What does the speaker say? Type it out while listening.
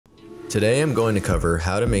Today I'm going to cover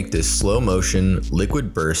how to make this slow motion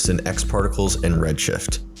liquid burst in Xparticles and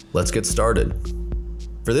Redshift. Let's get started.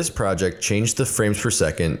 For this project, change the frames per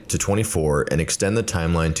second to 24 and extend the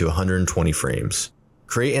timeline to 120 frames.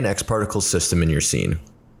 Create an Xparticles system in your scene.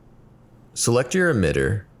 Select your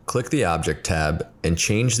emitter, click the Object tab, and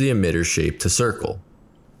change the emitter shape to circle.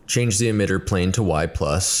 Change the emitter plane to Y+,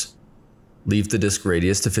 leave the disk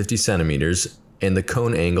radius to 50 centimeters, and the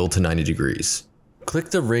cone angle to 90 degrees.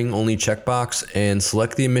 Click the ring only checkbox and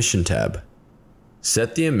select the emission tab.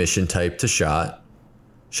 Set the emission type to shot,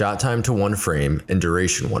 shot time to 1 frame, and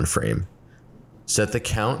duration 1 frame. Set the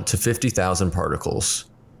count to 50,000 particles.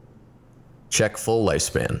 Check full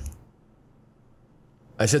lifespan.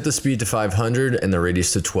 I set the speed to 500 and the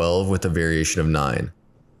radius to 12 with a variation of 9.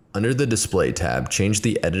 Under the display tab, change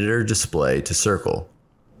the editor display to circle.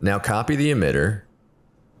 Now copy the emitter,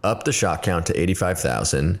 up the shot count to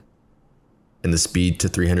 85,000, and the speed to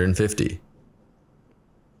 350.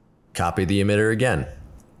 Copy the emitter again.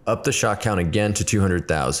 Up the shot count again to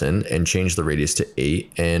 200,000 and change the radius to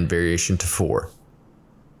 8 and variation to 4.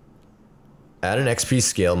 Add an Xp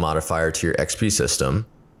Scale Modifier to your Xp system.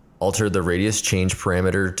 Alter the radius change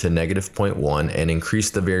parameter to -0.1 and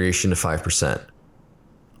increase the variation to 5%.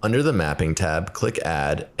 Under the Mapping tab, click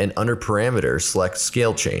Add, and under Parameter, select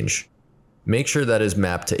Scale Change. Make sure that is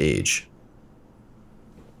mapped to age.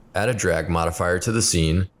 Add a drag modifier to the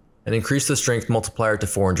scene, and increase the strength multiplier to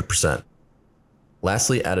 400%.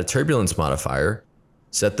 Lastly, add a turbulence modifier,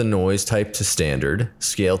 set the noise type to standard,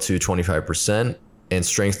 scale to 25%, and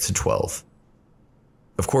strength to 12.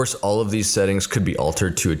 Of course, all of these settings could be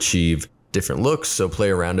altered to achieve different looks, so play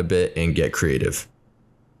around a bit and get creative.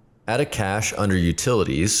 Add a cache under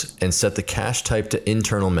Utilities, and set the cache type to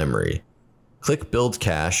internal memory. Click Build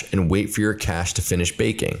Cache and wait for your cache to finish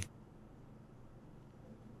baking.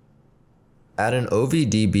 Add an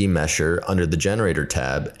OVDB mesher under the Generator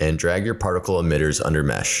tab and drag your particle emitters under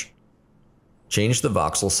Mesh. Change the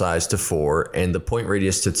voxel size to 4 and the point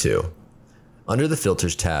radius to 2. Under the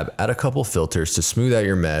Filters tab, add a couple filters to smooth out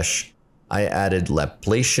your mesh. I added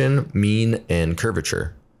Laplation, Mean, and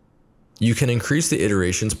Curvature. You can increase the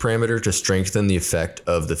iterations parameter to strengthen the effect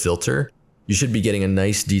of the filter. You should be getting a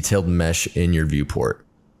nice detailed mesh in your viewport.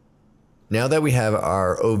 Now that we have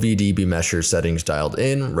our OVDB mesher settings dialed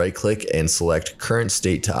in, right-click and select Current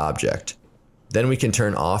State to Object. Then we can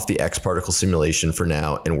turn off the Xparticle simulation for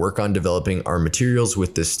now and work on developing our materials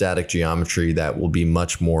with this static geometry that will be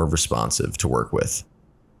much more responsive to work with.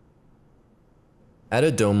 Add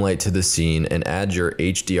a dome light to the scene and add your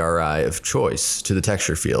HDRI of choice to the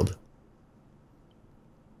texture field.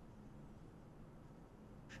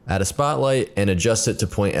 Add a spotlight and adjust it to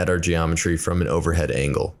point at our geometry from an overhead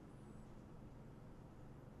angle.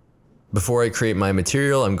 Before I create my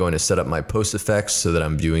material, I'm going to set up my post effects so that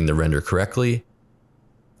I'm viewing the render correctly.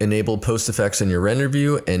 Enable post effects in your render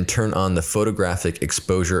view and turn on the photographic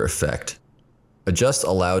exposure effect. Adjust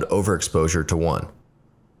allowed overexposure to 1.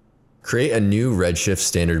 Create a new Redshift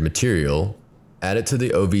standard material, add it to the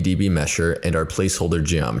OVDB mesher and our placeholder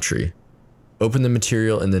geometry. Open the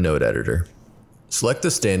material in the node editor. Select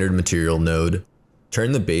the standard material node,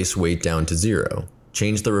 turn the base weight down to 0,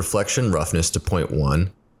 change the reflection roughness to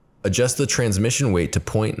 0.1, adjust the transmission weight to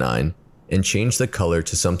 0.9, and change the color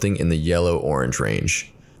to something in the yellow-orange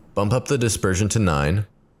range. Bump up the dispersion to 9.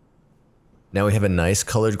 Now we have a nice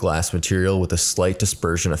colored glass material with a slight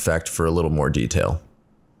dispersion effect for a little more detail.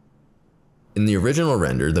 In the original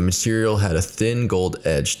render, the material had a thin gold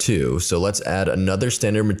edge too, so let's add another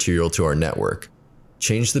standard material to our network.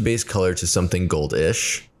 Change the base color to something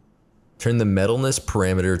goldish, turn the metalness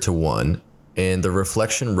parameter to 1, and the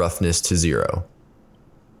reflection roughness to 0.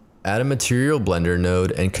 Add a material blender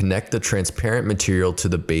node and connect the transparent material to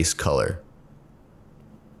the base color.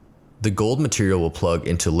 The gold material will plug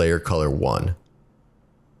into layer color 1.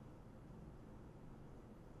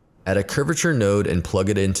 Add a curvature node and plug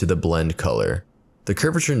it into the blend color. The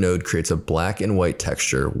curvature node creates a black and white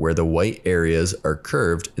texture where the white areas are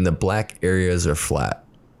curved and the black areas are flat.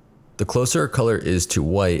 The closer a color is to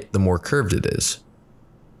white, the more curved it is.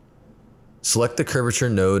 Select the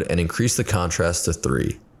curvature node and increase the contrast to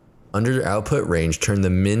 3. Under your output range, turn the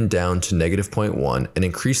min down to -0.1 and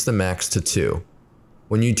increase the max to 2.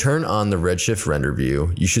 When you turn on the Redshift Render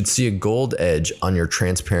view, you should see a gold edge on your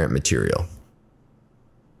transparent material.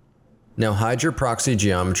 Now hide your proxy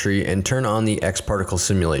geometry and turn on the Xparticle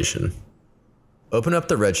simulation. Open up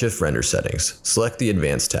the Redshift Render settings, select the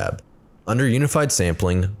Advanced tab. Under Unified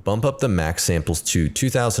Sampling, bump up the max samples to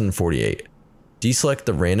 2048. Deselect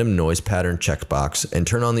the Random Noise Pattern checkbox and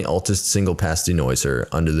turn on the Altest Single Pass Denoiser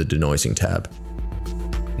under the Denoising tab.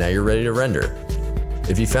 Now you're ready to render.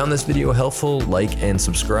 If you found this video helpful, like and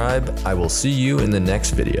subscribe. I will see you in the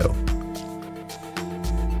next video.